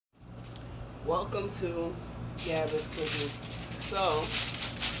Welcome to Gabby's Cooking. So,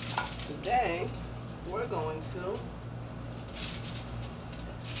 today we're going to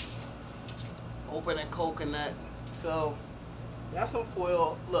open a coconut. So, got some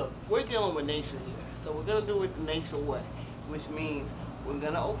foil. Look, we're dealing with nature here. So, we're going to do it the nature way, which means we're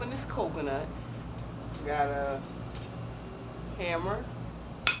going to open this coconut. Got a hammer,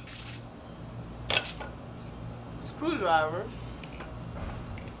 screwdriver,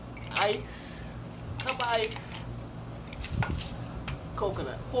 ice, cup of ice,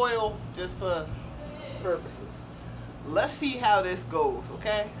 coconut foil, just for purposes. Let's see how this goes,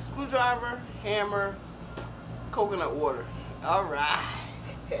 okay? Screwdriver, hammer, coconut water. All right.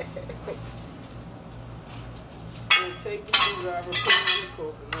 And take the screwdriver, put it on the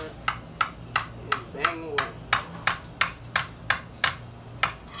coconut, and bang away.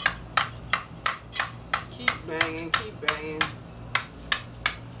 Keep banging, keep banging.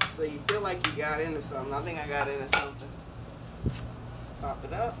 So you feel like you got into something. I think I got into something. Pop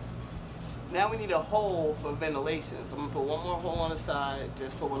it up. Now we need a hole for ventilation. So I'm going to put one more hole on the side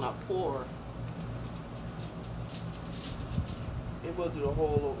just so when I pour, it will do the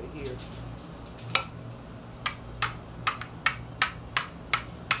hole over here.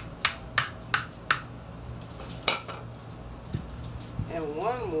 And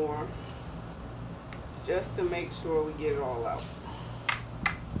one more just to make sure we get it all out.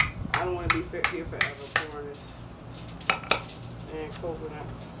 I don't want to be here forever pouring this and coconut.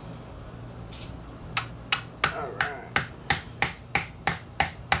 Alright.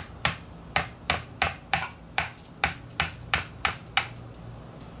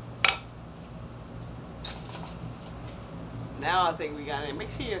 Now I think we got it. Make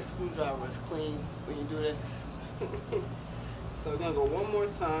sure your screwdriver is clean when you do this. So we're going to go one more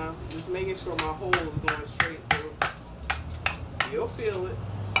time. Just making sure my hole is going straight through. You'll feel it.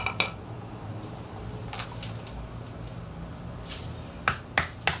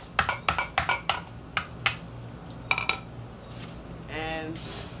 And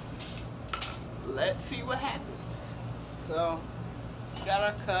let's see what happens. So, we got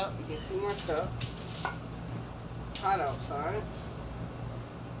our cup. You can see my cup. It's hot outside.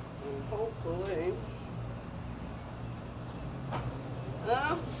 And hopefully,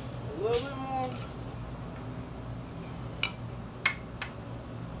 a little bit more.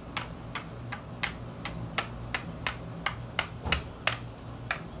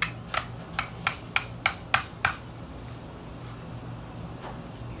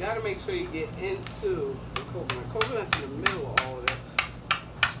 You gotta make sure you get into the coconut. Coconut's in the middle of all of this.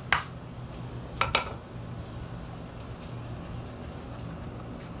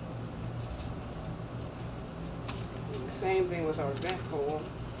 And the same thing with our vent hole.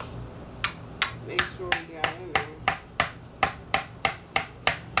 Make sure we got in there.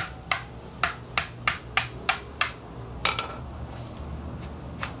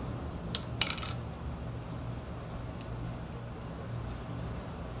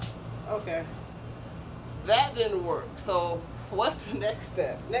 Okay, that didn't work. So what's the next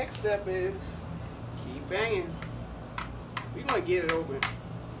step? Next step is keep banging. We're gonna get it open.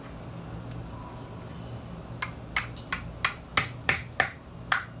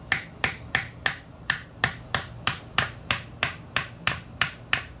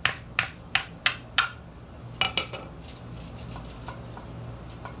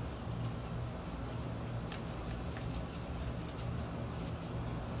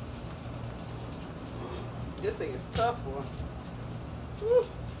 This thing is tough one. Woo.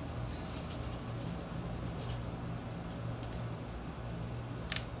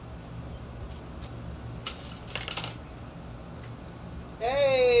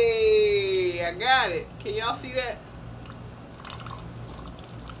 Hey, I got it. Can y'all see that?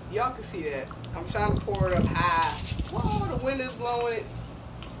 Y'all can see that. I'm trying to pour it up high. Whoa, the wind is blowing it.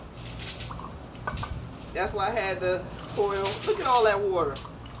 That's why I had the foil. Look at all that water.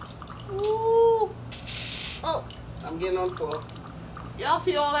 Woo. Oh, I'm getting on the floor. Y'all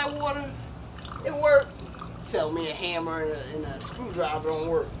see all that water? It worked. Tell me a hammer and a screwdriver don't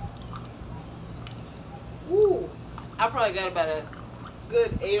work. Woo! I probably got about a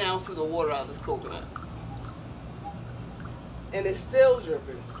good 8 ounces of water out of this coconut. And it's still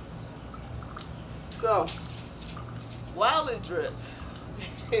dripping. So, while it drips,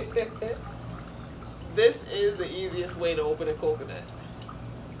 this is the easiest way to open a coconut.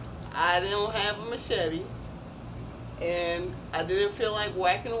 I don't have a machete. And I didn't feel like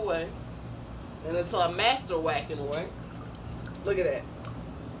whacking away. And until I master whacking away. Look at that.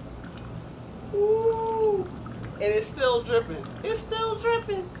 Ooh. And it's still dripping. It's still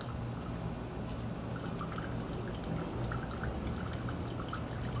dripping.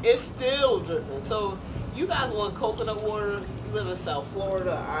 It's still dripping. So you guys want coconut water, you live in South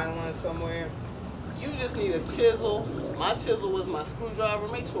Florida, island somewhere, you just need a chisel. My chisel was my screwdriver.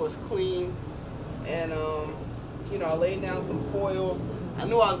 Make sure it's clean. And you know, I laid down some foil. I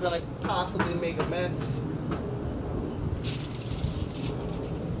knew I was gonna possibly make a mess.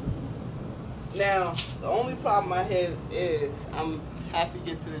 Now, the only problem I have is I'm have to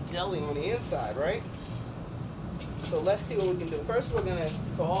get to the jelly on the inside, right? So let's see what we can do. First, we're gonna,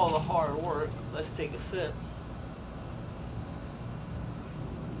 for all the hard work, let's take a sip.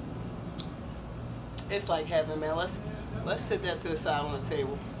 It's like heaven, man. Let's sit that to the side on the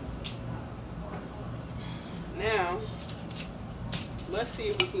table. Now, let's see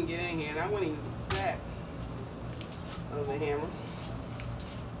if we can get in here. And I'm gonna use the back of the hammer.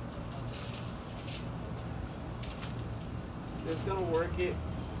 Just gonna work it.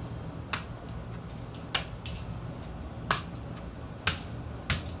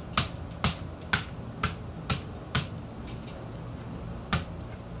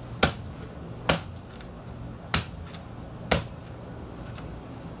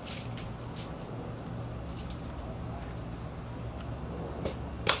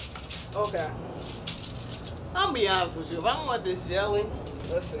 Okay. I'll be honest with you. If I don't want this jelly,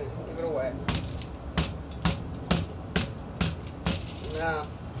 listen, give it away. Nah.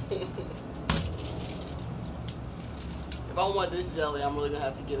 If I want this jelly, I'm really gonna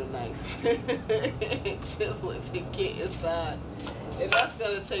have to get a knife. Just let it get inside. And that's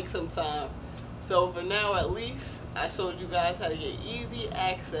gonna take some time. So for now, at least, I showed you guys how to get easy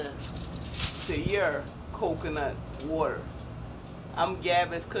access to your coconut water. I'm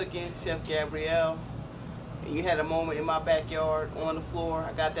Gabby's Cooking, Chef Gabrielle. And you had a moment in my backyard on the floor.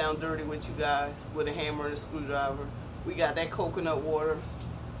 I got down dirty with you guys with a hammer and a screwdriver. We got that coconut water.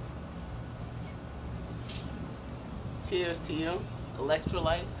 Cheers to you.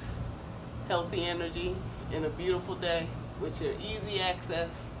 Electrolytes, healthy energy, and a beautiful day with your easy access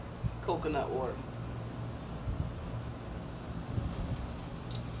coconut water.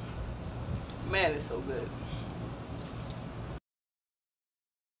 Man, it's so good.